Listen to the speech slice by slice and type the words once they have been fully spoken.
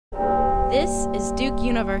This is Duke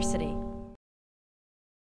University.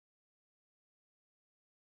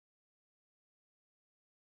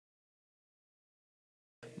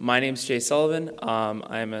 My name's Jay Sullivan.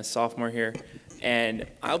 I'm a sophomore here, and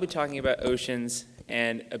I'll be talking about oceans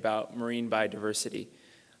and about marine biodiversity.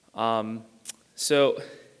 So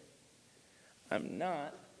I'm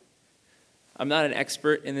not an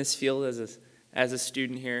expert in this field as a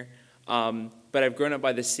student here, but I've grown up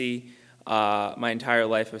by the sea my entire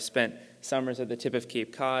life. I've spent summers at the tip of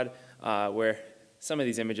Cape Cod, where some of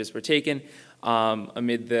these images were taken,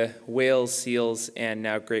 amid the whales, seals, and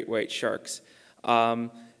now great white sharks.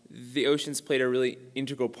 The oceans played a really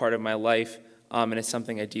integral part of my life, and it's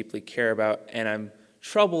something I deeply care about, and I'm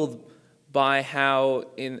troubled by how,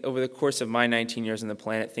 over the course of my 19 years on the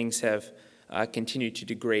planet, things have continued to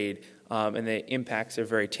degrade, and the impacts are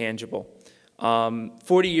very tangible.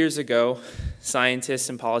 40 years ago, scientists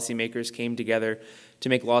and policymakers came together to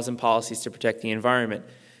make laws and policies to protect the environment.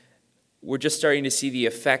 We're just starting to see the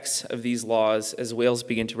effects of these laws as whales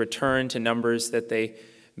begin to return to numbers that they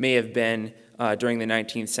may have been during the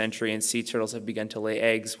 19th century, and sea turtles have begun to lay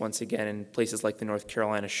eggs once again in places like the North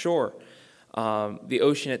Carolina shore. The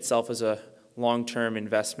ocean itself is a long-term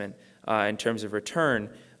investment in terms of return,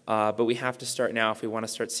 but we have to start now if we want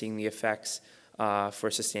to start seeing the effects for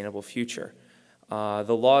a sustainable future.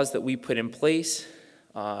 The laws that we put in place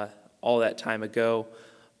all that time ago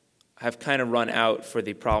have kind of run out for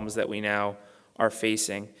the problems that we now are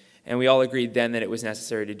facing, and we all agreed then that it was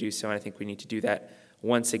necessary to do so, and I think we need to do that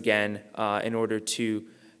once again in order to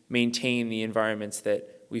maintain the environments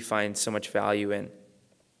that we find so much value in.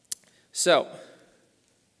 So,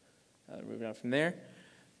 moving on from there,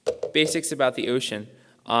 basics about the ocean.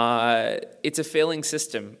 It's a failing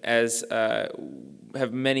system, as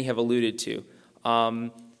many have alluded to.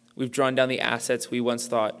 We've drawn down the assets we once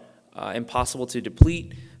thought impossible to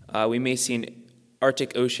deplete. We may see an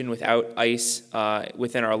Arctic Ocean without ice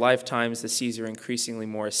within our lifetimes. The seas are increasingly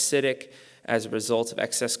more acidic as a result of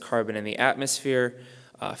excess carbon in the atmosphere.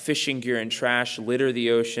 Fishing gear and trash litter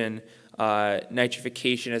the ocean.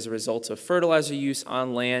 Nitrification as a result of fertilizer use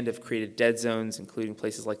on land have created dead zones, including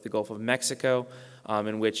places like the Gulf of Mexico,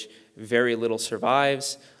 in which very little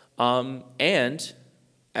survives. And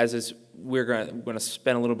as we're going to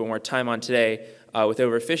spend a little bit more time on today, with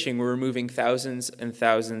overfishing, we're removing thousands and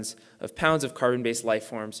thousands of pounds of carbon-based life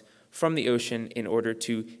forms from the ocean in order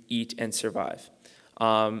to eat and survive.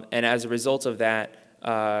 And as a result of that,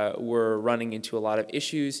 we're running into a lot of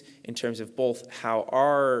issues in terms of both how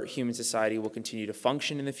our human society will continue to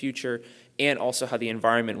function in the future and also how the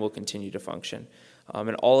environment will continue to function.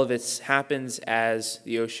 And all of this happens as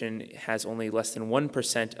the ocean has only less than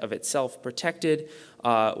 1% of itself protected,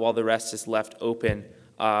 while the rest is left open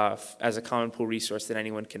as a common pool resource that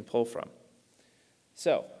anyone can pull from.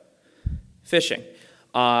 So, fishing.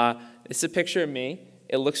 It's a picture of me.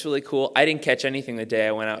 It looks really cool. I didn't catch anything the day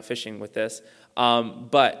I went out fishing with this.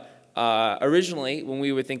 But originally, when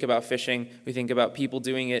we would think about fishing, we think about people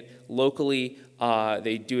doing it locally.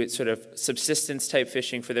 They do it sort of subsistence type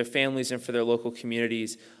fishing for their families and for their local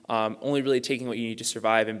communities, only really taking what you need to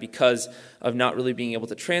survive. And because of not really being able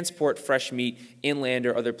to transport fresh meat inland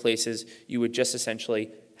or other places, you would just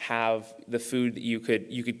essentially have the food that you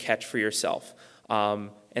could catch for yourself.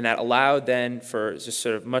 And that allowed then for just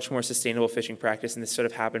sort of much more sustainable fishing practice, and this sort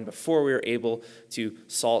of happened before we were able to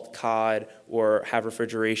salt cod or have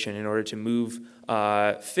refrigeration in order to move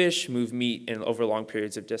fish, move meat over long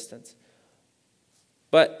periods of distance.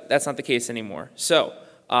 But that's not the case anymore. So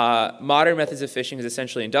modern methods of fishing is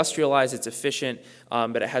essentially industrialized, it's efficient,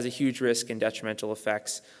 but it has a huge risk and detrimental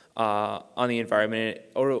effects on the environment.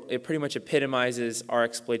 It pretty much epitomizes our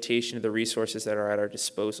exploitation of the resources that are at our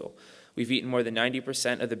disposal. We've eaten more than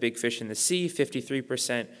 90% of the big fish in the sea,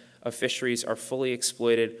 53% of fisheries are fully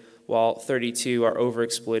exploited, while 32% are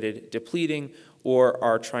overexploited, depleting, or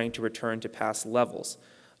are trying to return to past levels.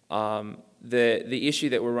 The issue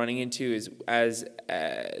that we're running into is as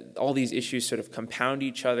all these issues sort of compound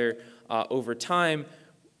each other over time,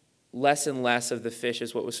 less and less of the fish,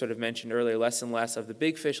 is what was sort of mentioned earlier, less and less of the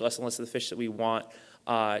big fish, less and less of the fish that we want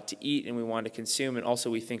to eat and we want to consume, and also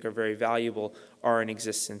we think are very valuable, are in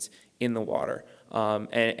existence in the water.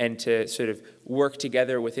 And to sort of work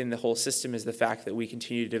together within the whole system is the fact that we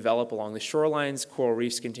continue to develop along the shorelines, coral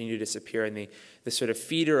reefs continue to disappear, and the sort of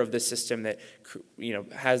feeder of the system that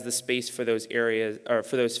has the space for those areas, or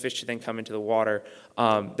for those fish to then come into the water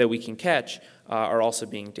that we can catch, are also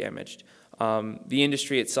being damaged. The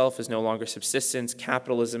industry itself is no longer subsistence.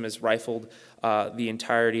 Capitalism has rifled the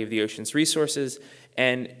entirety of the ocean's resources,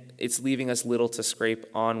 and it's leaving us little to scrape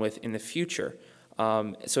on with in the future.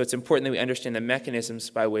 So it's important that we understand the mechanisms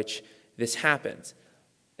by which this happens.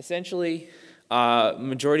 Essentially,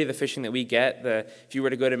 majority of the fishing that we get, if you were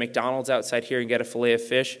to go to McDonald's outside here and get a fillet of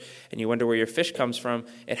fish and you wonder where your fish comes from,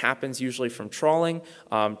 it happens usually from trawling.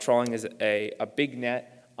 Trawling is a big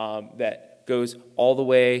net that goes all the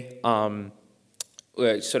way,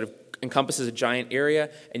 sort of encompasses a giant area,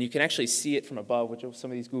 and you can actually see it from above, which some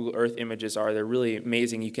of these Google Earth images are. They're really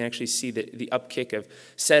amazing. You can actually see the upkick of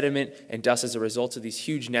sediment and dust as a result of these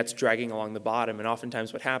huge nets dragging along the bottom. And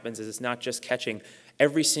oftentimes what happens is it's not just catching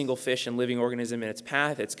every single fish and living organism in its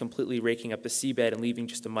path, it's completely raking up the seabed and leaving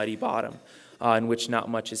just a muddy bottom in which not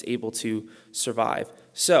much is able to survive.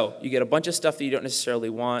 So you get a bunch of stuff that you don't necessarily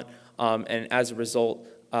want, and as a result,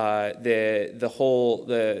 the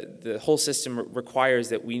whole system requires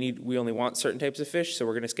that we only want certain types of fish, so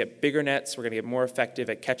we're going to get bigger nets, we're going to get more effective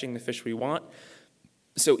at catching the fish we want.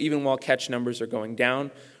 So even while catch numbers are going down,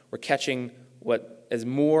 we're catching as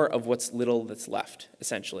more of what's little that's left,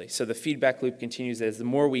 essentially. So the feedback loop continues as the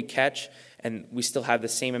more we catch, and we still have the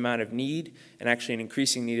same amount of need, and actually an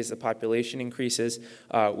increasing need as the population increases,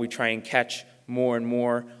 we try and catch more and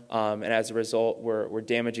more, and as a result, we're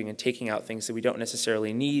damaging and taking out things that we don't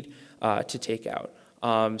necessarily need to take out.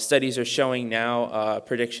 Studies are showing now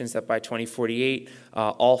predictions that by 2048,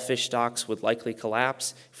 all fish stocks would likely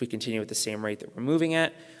collapse if we continue at the same rate that we're moving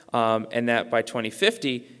at, and that by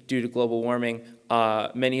 2050, due to global warming,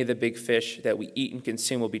 many of the big fish that we eat and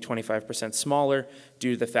consume will be 25% smaller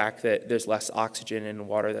due to the fact that there's less oxygen in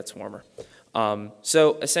water that's warmer.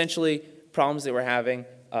 So essentially, problems that we're having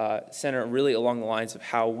center really along the lines of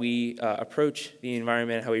how we approach the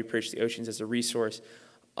environment, how we approach the oceans as a resource,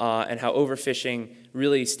 and how overfishing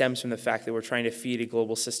really stems from the fact that we're trying to feed a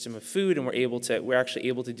global system of food, and we're actually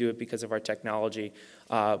able to do it because of our technology,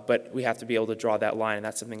 but we have to be able to draw that line, and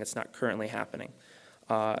that's something that's not currently happening.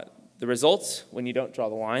 The results, when you don't draw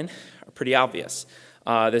the line, are pretty obvious.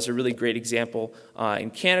 There's a really great example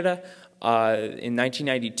in Canada. In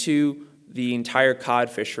 1992, the entire cod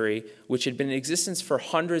fishery, which had been in existence for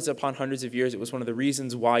hundreds upon hundreds of years, it was one of the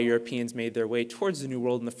reasons why Europeans made their way towards the New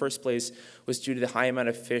World in the first place, was due to the high amount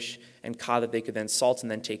of fish and cod that they could then salt and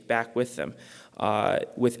then take back with them.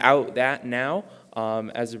 Without that now,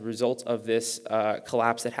 as a result of this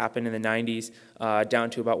collapse that happened in the 90s, down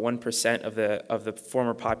to about 1% of the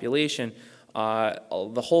former population,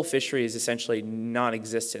 the whole fishery is essentially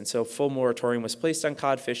non-existent. So full moratorium was placed on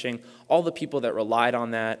cod fishing. All the people that relied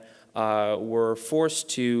on that were forced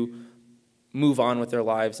to move on with their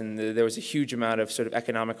lives, and there was a huge amount of sort of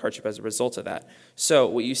economic hardship as a result of that. So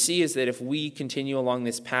what you see is that if we continue along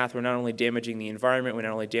this path, we're not only damaging the environment, we're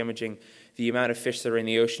not only damaging the amount of fish that are in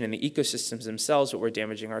the ocean and the ecosystems themselves, but we're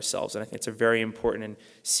damaging ourselves. And I think it's a very important and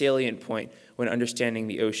salient point when understanding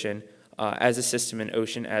the ocean as a system and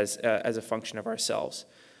ocean as a function of ourselves.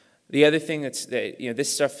 The other thing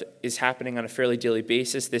this stuff is happening on a fairly daily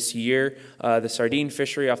basis. This year, the sardine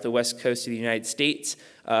fishery off the west coast of the United States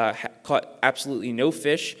caught absolutely no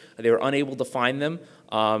fish. They were unable to find them,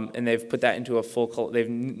 and they've put that into a they've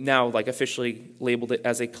now officially labeled it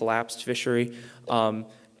as a collapsed fishery.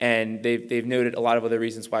 And they've noted a lot of other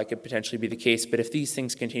reasons why it could potentially be the case. But if these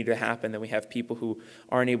things continue to happen, then we have people who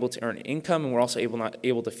aren't able to earn income, and we're also not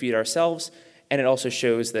able to feed ourselves. And it also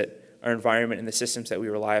shows that our environment and the systems that we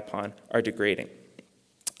rely upon are degrading.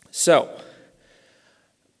 So,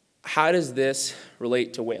 how does this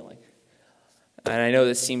relate to whaling? And I know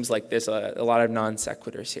this seems like there's a lot of non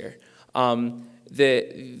sequiturs here.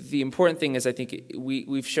 The important thing is I think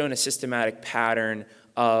we've shown a systematic pattern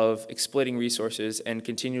of exploiting resources and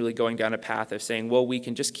continually going down a path of saying, well, we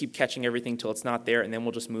can just keep catching everything till it's not there, and then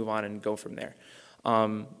we'll just move on and go from there.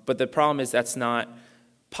 But the problem is that's not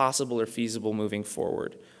possible or feasible moving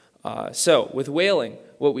forward. So with whaling,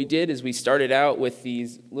 what we did is we started out with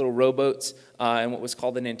these little rowboats and what was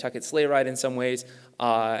called the Nantucket sleigh ride in some ways,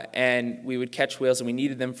 and we would catch whales, and we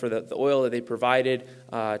needed them for the oil that they provided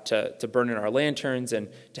to burn in our lanterns and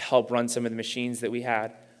to help run some of the machines that we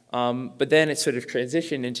had. But then it sort of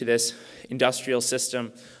transitioned into this industrial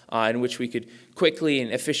system in which we could quickly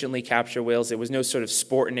and efficiently capture whales. There was no sort of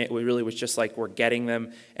sport in it. We really was just like we're getting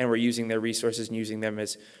them and we're using their resources and using them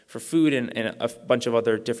for food and a bunch of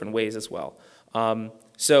other different ways as well.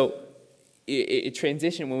 So it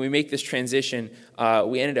transitioned. When we make this transition,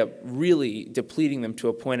 we ended up really depleting them to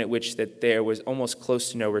a point at which that there was almost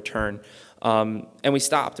close to no return. And we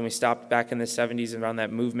stopped back in the 70s around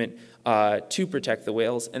that movement to protect the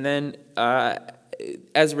whales. And then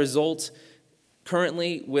as a result,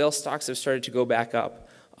 currently whale stocks have started to go back up,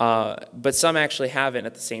 but some actually haven't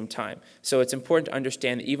at the same time. So it's important to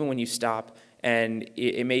understand that even when you stop, and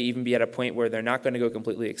it may even be at a point where they're not going to go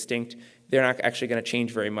completely extinct, they're not actually going to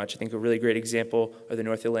change very much. I think a really great example are the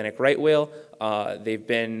North Atlantic right whale. There's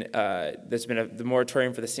been the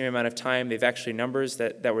moratorium for the same amount of time. They've actually, numbers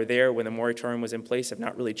that were there when the moratorium was in place have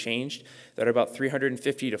not really changed. There are about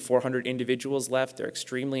 350 to 400 individuals left. They're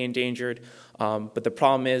extremely endangered. But the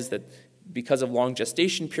problem is that because of long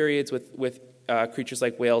gestation periods with creatures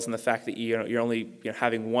like whales, and the fact that you're only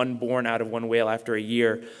having one born out of one whale after a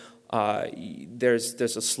year, there's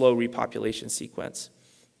a slow repopulation sequence.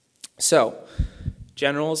 So,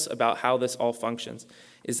 generals about how this all functions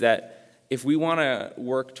is that if we want to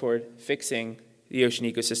work toward fixing the ocean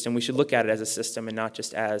ecosystem, we should look at it as a system and not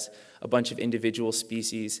just as a bunch of individual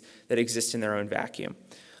species that exist in their own vacuum.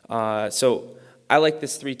 So I like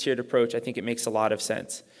this three-tiered approach. I think it makes a lot of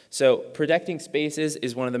sense. So protecting spaces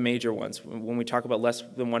is one of the major ones. When we talk about less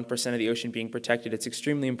than 1% of the ocean being protected, it's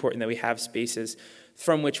extremely important that we have spaces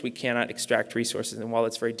from which we cannot extract resources. And while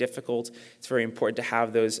it's very difficult, it's very important to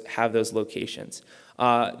have those locations.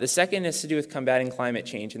 The second is to do with combating climate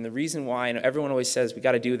change. And the reason why, everyone always says we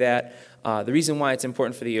got to do that. The reason why it's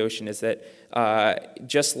important for the ocean is that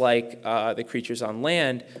just like the creatures on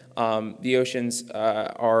land, the oceans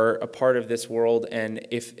are a part of this world. And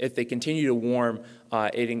if they continue to warm,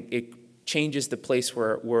 it changes the place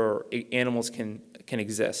where animals can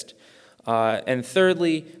exist. And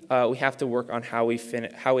thirdly, we have to work on how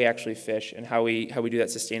we actually fish and how we do that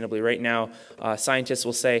sustainably. Right now, scientists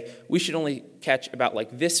will say we should only catch about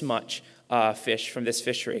like this much fish from this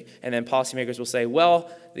fishery, and then policymakers will say, well,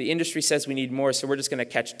 the industry says we need more, so we're just going to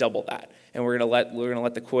catch double that, and we're going to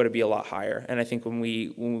let the quota be a lot higher. And I think when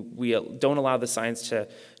we don't allow the science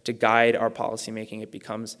to guide our policymaking, it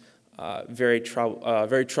becomes very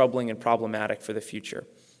troubling and problematic for the future.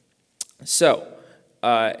 So.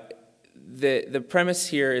 The premise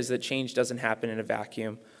here is that change doesn't happen in a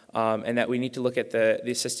vacuum, and that we need to look at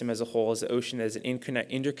the system as a whole, as the ocean as an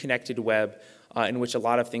interconnected web in which a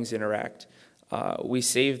lot of things interact. We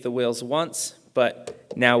saved the whales once, but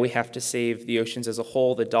now we have to save the oceans as a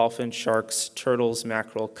whole, the dolphins, sharks, turtles,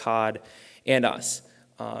 mackerel, cod, and us.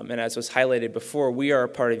 And as was highlighted before, we are a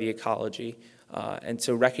part of the ecology. And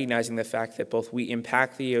so recognizing the fact that both we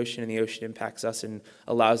impact the ocean and the ocean impacts us and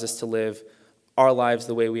allows us to live our lives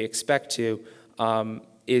the way we expect to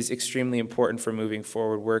is extremely important for moving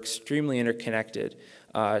forward. We're extremely interconnected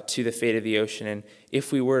to the fate of the ocean, and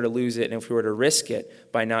if we were to lose it and if we were to risk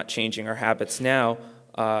it by not changing our habits now,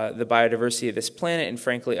 the biodiversity of this planet and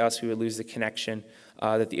frankly us, we would lose the connection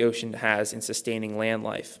that the ocean has in sustaining land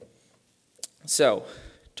life. So,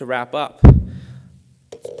 to wrap up,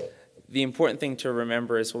 the important thing to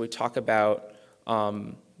remember is when we talk about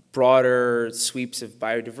broader sweeps of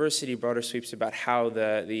biodiversity, broader sweeps about how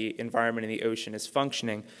the environment in the ocean is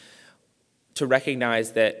functioning, to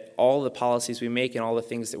recognize that all the policies we make and all the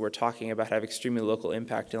things that we're talking about have extremely local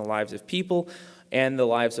impact in the lives of people and the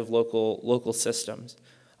lives of local systems.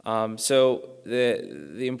 So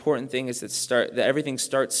the important thing is that everything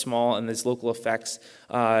starts small and these local effects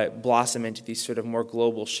blossom into these sort of more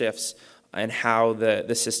global shifts and how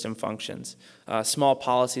the system functions. Small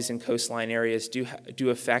policies in coastline areas do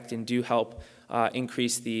affect and do help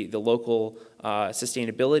increase the local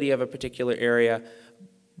sustainability of a particular area,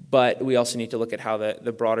 but we also need to look at how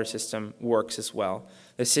the broader system works as well.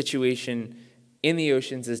 The situation in the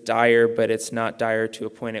oceans is dire, but it's not dire to a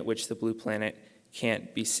point at which the blue planet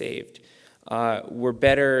can't be saved. We're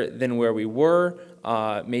better than where we were.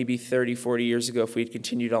 Maybe 30, 40 years ago, if we'd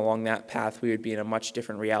continued along that path, we would be in a much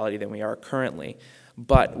different reality than we are currently.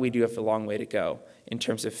 But we do have a long way to go in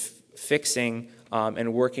terms of fixing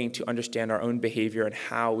and working to understand our own behavior and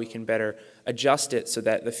how we can better adjust it so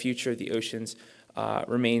that the future of the oceans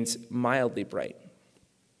remains mildly bright.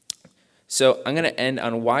 So I'm going to end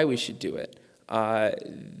on why we should do it. I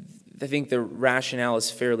think the rationale is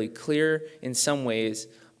fairly clear in some ways,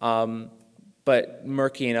 but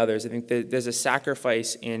murky in others. I think that there's a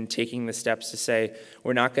sacrifice in taking the steps to say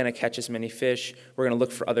we're not going to catch as many fish, we're going to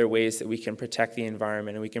look for other ways that we can protect the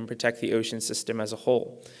environment and we can protect the ocean system as a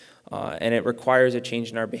whole. And it requires a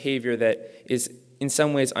change in our behavior that is in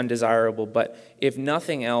some ways undesirable, but if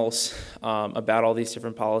nothing else about all these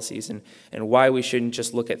different policies and why we shouldn't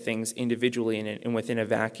just look at things individually and within a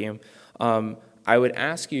vacuum, I would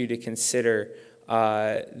ask you to consider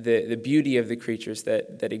the beauty of the creatures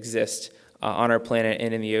that exist on our planet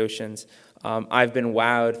and in the oceans. I've been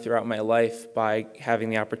wowed throughout my life by having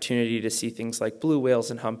the opportunity to see things like blue whales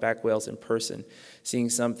and humpback whales in person, seeing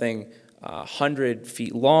something 100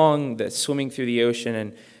 feet long that's swimming through the ocean,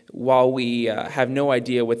 and while we have no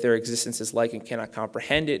idea what their existence is like and cannot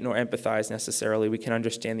comprehend it nor empathize necessarily, we can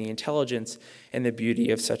understand the intelligence and the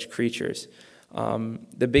beauty of such creatures.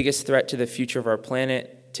 The biggest threat to the future of our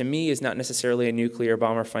planet to me, is not necessarily a nuclear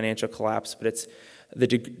bomb or financial collapse, but it's the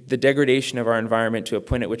degradation of our environment to a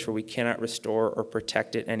point at which where we cannot restore or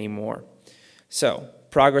protect it anymore. So,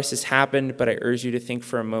 progress has happened, but I urge you to think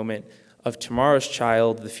for a moment of tomorrow's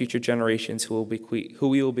child, the future generations who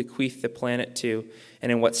we will bequeath the planet to,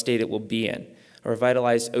 and in what state it will be in. A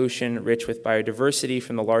revitalized ocean rich with biodiversity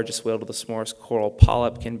from the largest whale to the smallest coral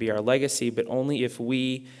polyp can be our legacy, but only if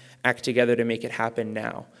we act together to make it happen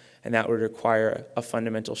now. And that would require a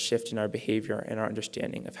fundamental shift in our behavior and our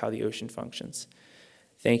understanding of how the ocean functions.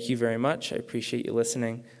 Thank you very much. I appreciate you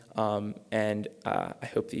listening, and I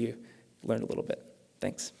hope that you learned a little bit.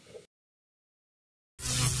 Thanks.